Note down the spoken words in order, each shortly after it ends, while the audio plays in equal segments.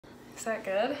Is that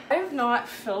good? I have not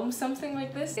filmed something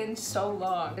like this in so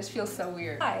long. This feels so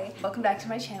weird. Hi, welcome back to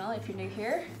my channel if you're new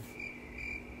here.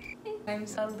 I'm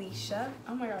Alicia.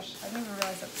 Oh my gosh, I didn't even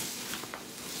realize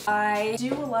that. I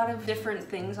do a lot of different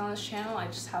things on this channel. I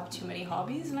just have too many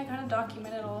hobbies and I kind of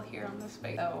document it all here on this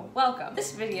video. So welcome.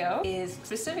 This video is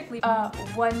specifically a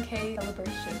 1K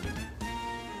celebration.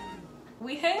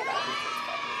 We hit.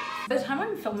 By the time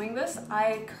I'm filming this,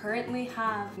 I currently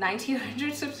have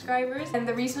 1,900 subscribers, and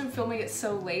the reason I'm filming it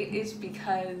so late is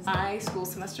because my school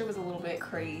semester was a little bit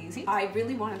crazy. I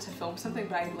really wanted to film something,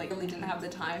 but I really didn't have the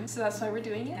time, so that's why we're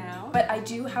doing it now. But I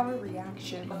do have a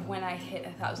reaction of when I hit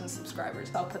 1,000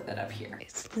 subscribers, so I'll put that up here.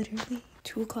 It's literally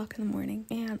 2 o'clock in the morning,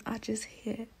 and I just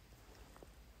hit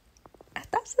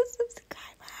 1,000 subscribers.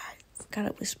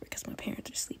 Gotta whisper because my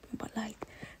parents are sleeping, but like,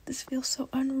 this feels so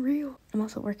unreal. I'm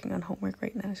also working on homework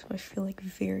right now, so I feel like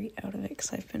very out of it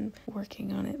because I've been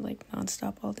working on it like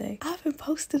nonstop all day. I haven't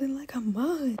posted in like a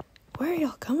month. Where are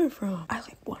y'all coming from? I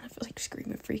like want to like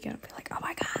scream and freak out and be like, oh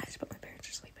my gosh, but my parents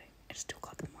are sleeping. It's 2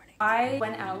 o'clock in the morning. I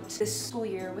went out this school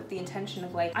year with the intention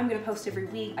of like, I'm gonna post every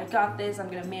week. I got this. I'm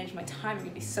gonna manage my time. I'm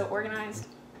gonna be so organized.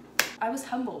 I was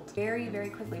humbled very, very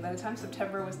quickly. By the time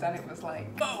September was done, it was like,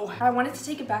 oh! I wanted to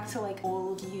take it back to like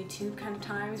old YouTube kind of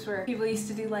times where people used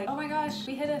to do like, oh my gosh,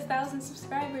 we hit 1,000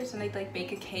 subscribers, and they'd like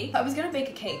bake a cake. I was gonna bake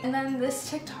a cake, and then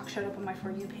this TikTok showed up on my For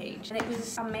You page, and it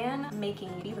was a man making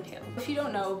Beavertails. If you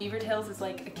don't know, Beavertails is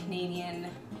like a Canadian.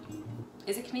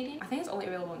 Is it Canadian? I think it's only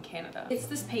available in Canada. It's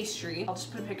this pastry. I'll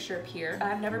just put a picture up here.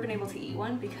 I've never been able to eat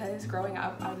one because growing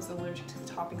up, I was allergic to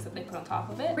the toppings that they put on top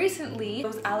of it. Recently,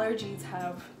 those allergies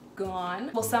have gone.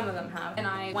 Well, some of them have. And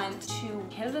I went to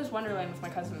Canada's Wonderland with my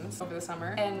cousins over the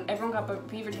summer, and everyone got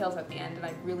Beavertails at the end, and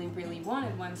I really, really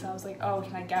wanted one. So I was like, oh,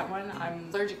 can I get one? I'm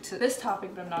allergic to this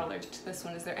topic, but I'm not allergic to this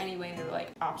one. Is there any way? And they were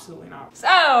like, absolutely not.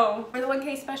 So for the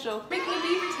 1K special, making a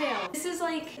Beavertail. This is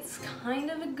like, it's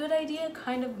kind of a good idea,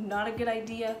 kind of not a good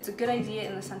idea. It's a good idea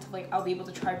in the sense of like, I'll be able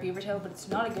to try Beavertail, but it's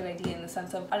not a good idea in the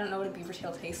sense of I don't know what a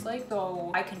Beavertail tastes like,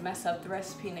 so I could mess up the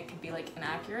recipe and it could be like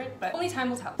inaccurate, but only time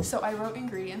will tell. So I wrote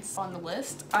ingredients on the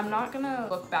list. I'm not gonna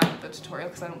look back at the tutorial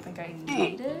because I don't think I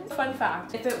need it. Fun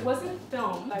fact, if it wasn't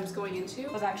film I was going into,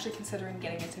 I was actually considering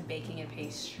getting into baking and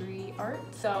pastry art.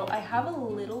 So I have a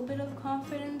little bit of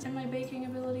confidence in my baking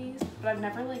abilities, but I've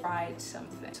never like tried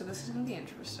something. So this is gonna be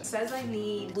interesting. It says I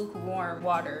need lukewarm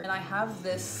water, and I have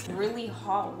this really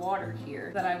hot water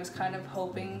here that I was kind of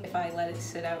hoping if I let it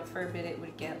sit out for a bit it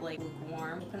would get like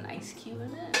lukewarm. Put an ice cube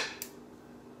in it.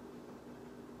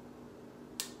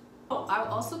 Oh, I'll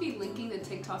also be linking the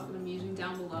TikTok that I'm using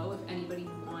down below if anybody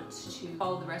wants to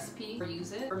follow the recipe or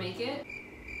use it or make it.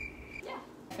 Yeah.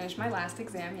 I finished my last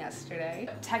exam yesterday.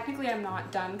 Technically, I'm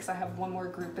not done because I have one more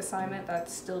group assignment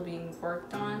that's still being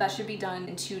worked on. That should be done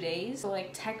in 2 days. So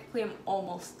like technically I'm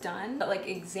almost done, but like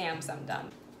exams I'm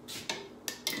done.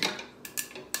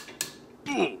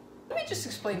 Let me just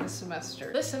explain this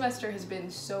semester. This semester has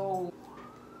been so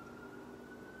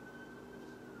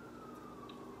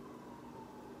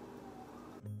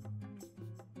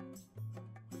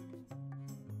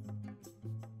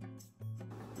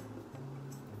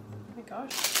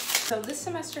gosh. So this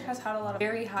semester has had a lot of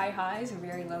very high highs and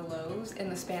very low lows in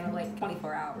the span of like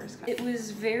 24 hours. It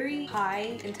was very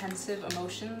high intensive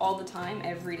emotion all the time,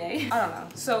 every day. I don't know.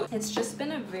 So it's just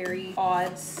been a very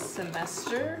odd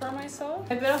semester for myself.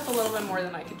 I bit off a little bit more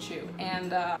than I could chew.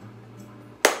 And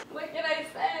what can I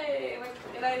say? What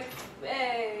can I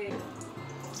say?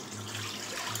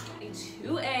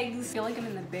 2 eggs. I feel like I'm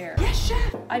in The Bear. Yes,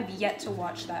 chef! I've yet to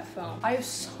watch that film. I have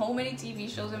so many TV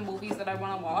shows and movies that I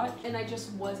want to watch, and I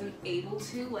just wasn't able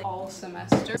to like all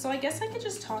semester. So I guess I could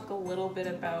just talk a little bit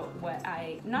about what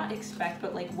I not expect,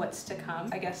 but like what's to come.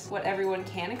 I guess what everyone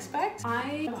can expect.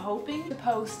 I am hoping to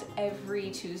post every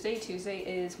Tuesday. Tuesday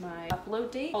is my upload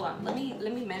date. Hold on, let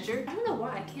me measure. I don't know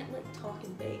why I can't like talk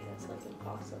and bake. That's like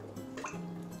impossible. I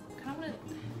kind of want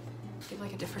to give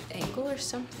like a different angle or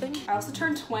something. I also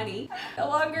turned 20. No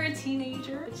longer a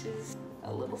teenager, which is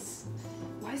a little...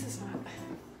 Why is this not...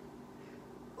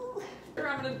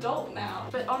 I'm an adult now.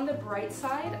 But on the bright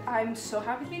side, I'm so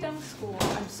happy to be done with school.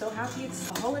 I'm so happy it's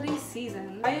the holiday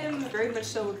season. I am very much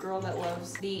so a girl that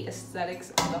loves the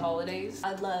aesthetics of the holidays.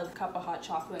 I love a cup of hot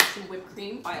chocolate, some whipped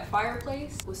cream by a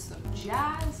fireplace with some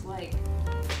jazz, like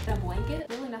a blanket.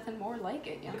 Really nothing more like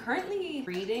it. Yeah. I'm currently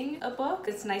reading a book.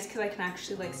 It's nice because I can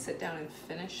actually like sit down and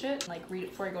finish it, like read it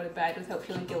before I go to bed without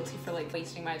feeling guilty for like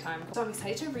wasting my time. So I'm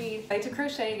excited to read. I like to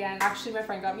crochet again. Actually, my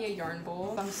friend got me a yarn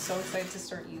bowl. So I'm so excited to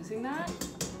start using that.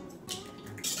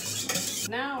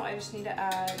 Now I just need to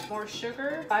add more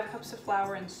sugar, 5 cups of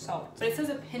flour, and salt. But it says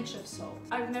a pinch of salt.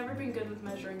 I've never been good with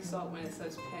measuring salt when it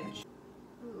says pinch.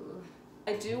 Ooh.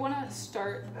 I do want to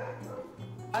start.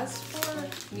 As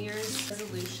for New Year's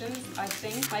resolutions, I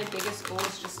think my biggest goal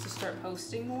is just to start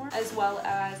posting more, as well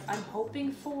as I'm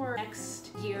hoping for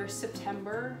next year,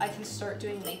 September, I can start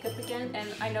doing makeup again. And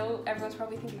I know everyone's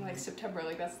probably thinking like September,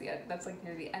 like that's like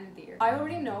near the end of the year. I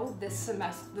already know this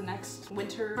semester, the next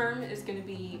winter term is going to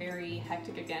be very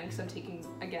hectic again because I'm taking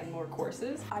again more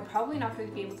courses. I'm probably not going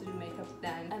to be able to do makeup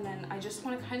then, and then I just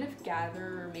want to kind of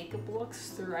gather makeup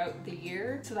looks throughout the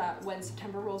year so that when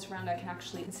September rolls around, I can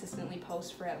actually consistently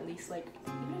post for at least like,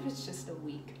 even if it's just a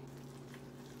week.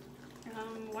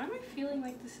 Why am I feeling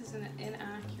like this is an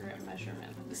inaccurate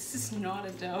measurement? This is not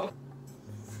a dough.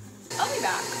 I'll be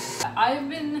back. I've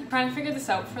been trying to figure this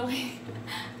out for like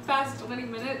past 20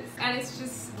 minutes and it's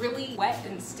just really wet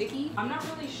and sticky. I'm not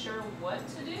really sure what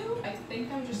to do. I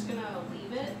think I'm just gonna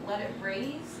leave it, let it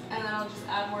raise, and then I'll just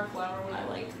add more flour when I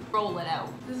like roll it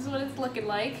out. This is what it's looking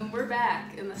like. And we're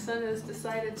back and the sun has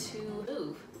decided to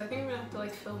move. I think I'm gonna have to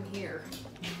like film here.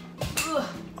 Ugh.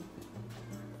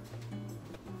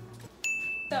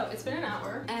 So it's been an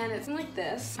hour and it's like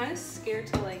this. I'm kind of scared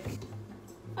to like,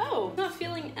 oh, not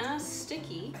feeling as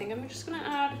sticky. I think I'm just gonna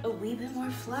add a wee bit more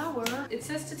flour. It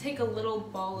says to take a little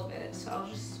ball of it, so I'll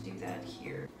just do that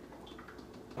here.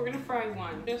 We're gonna fry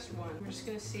one, just one. We're just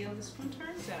gonna see how this one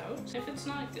turns out. If it's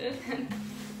not good, then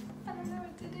I don't know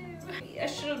what to do. I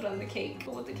should have done the cake,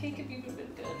 but would the cake have even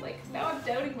been good? Like, now I'm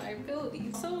doubting my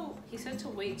abilities. So he said to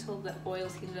wait till the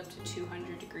oil's heated up to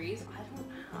 200 degrees. I don't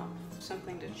have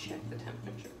something to check the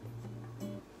temperature.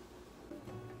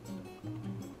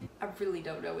 I really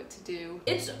don't know what to do.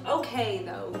 It's okay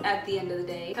though at the end of the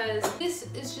day, because this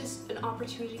is just an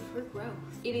opportunity for growth.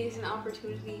 It is an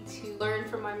opportunity to learn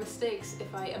from my mistakes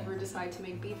if I ever decide to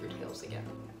make Beavertails again.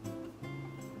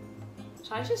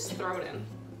 Should I just throw it in?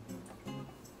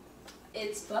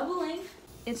 It's bubbling.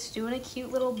 It's doing a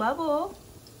cute little bubble,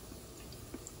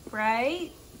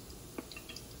 right?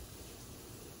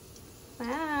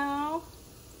 Wow.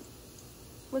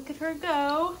 Look at her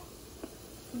go.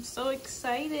 I'm so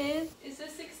excited. Is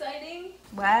this exciting?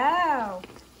 Wow.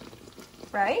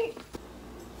 Right?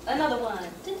 Another one.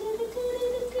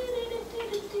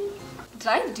 Did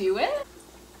I do it?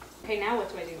 Okay, now what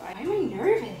do I do? Why am I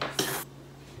nervous?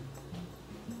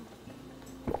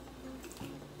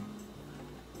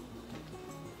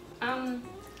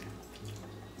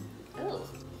 Oh.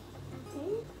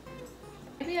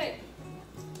 Maybe I...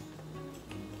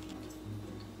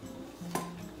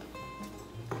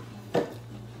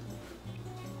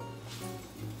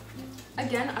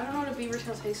 Again, I don't know what a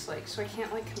Beavertail tastes like, so I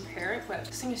can't like compare it, but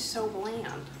this thing is so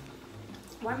bland.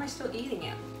 Why am I still eating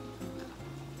it?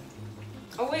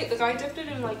 Oh wait, the guy dipped it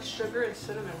in like sugar and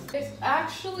cinnamon. It's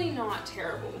actually not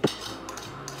terrible.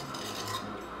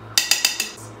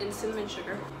 It's in cinnamon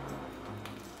sugar.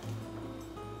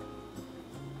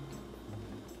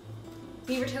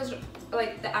 Beavertails,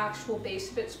 like the actual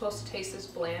base of it's supposed to taste this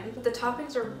bland, but the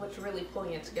toppings are what's really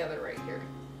pulling it together right here.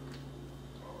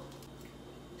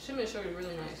 Cinnamon sugar is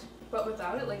really nice, but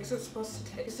without it, like, is this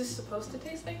supposed to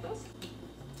taste like this?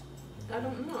 I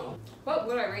don't know. What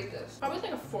would I rate this? Probably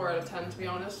like a 4 out of 10, to be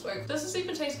honest. Like, does this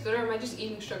even taste good, or am I just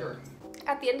eating sugar?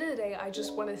 At the end of the day, I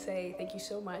just want to say thank you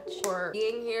so much for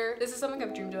being here. This is something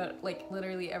I've dreamed about like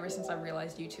literally ever since I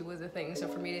realized YouTube was a thing. So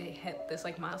for me to hit this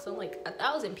like milestone, like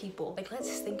 1,000 people, like let's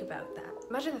think about that.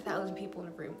 Imagine 1,000 people in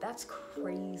a room. That's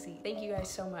crazy. Thank you guys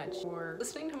so much for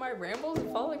listening to my rambles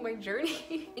and following my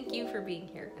journey. Thank you for being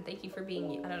here, and thank you for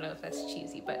being you. I don't know if that's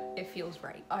cheesy, but it feels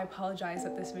right. I apologize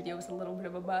that this video was a little bit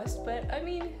of a bust, but I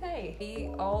mean, hey,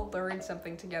 we all learned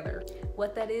something together.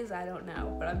 What that is, I don't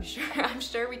know, but I'm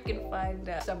sure we can find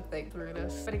something through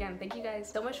this. But again, thank you guys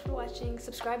so much for watching.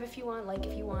 Subscribe if you want, like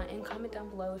if you want, and comment down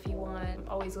below if you want. I'm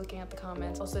always looking at the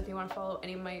comments. Also, if you want to follow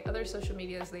any of my other social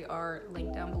medias, they are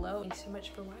linked down below. Thanks so much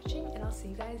for watching, and I'll see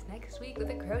you guys next week with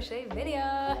a crochet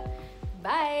video.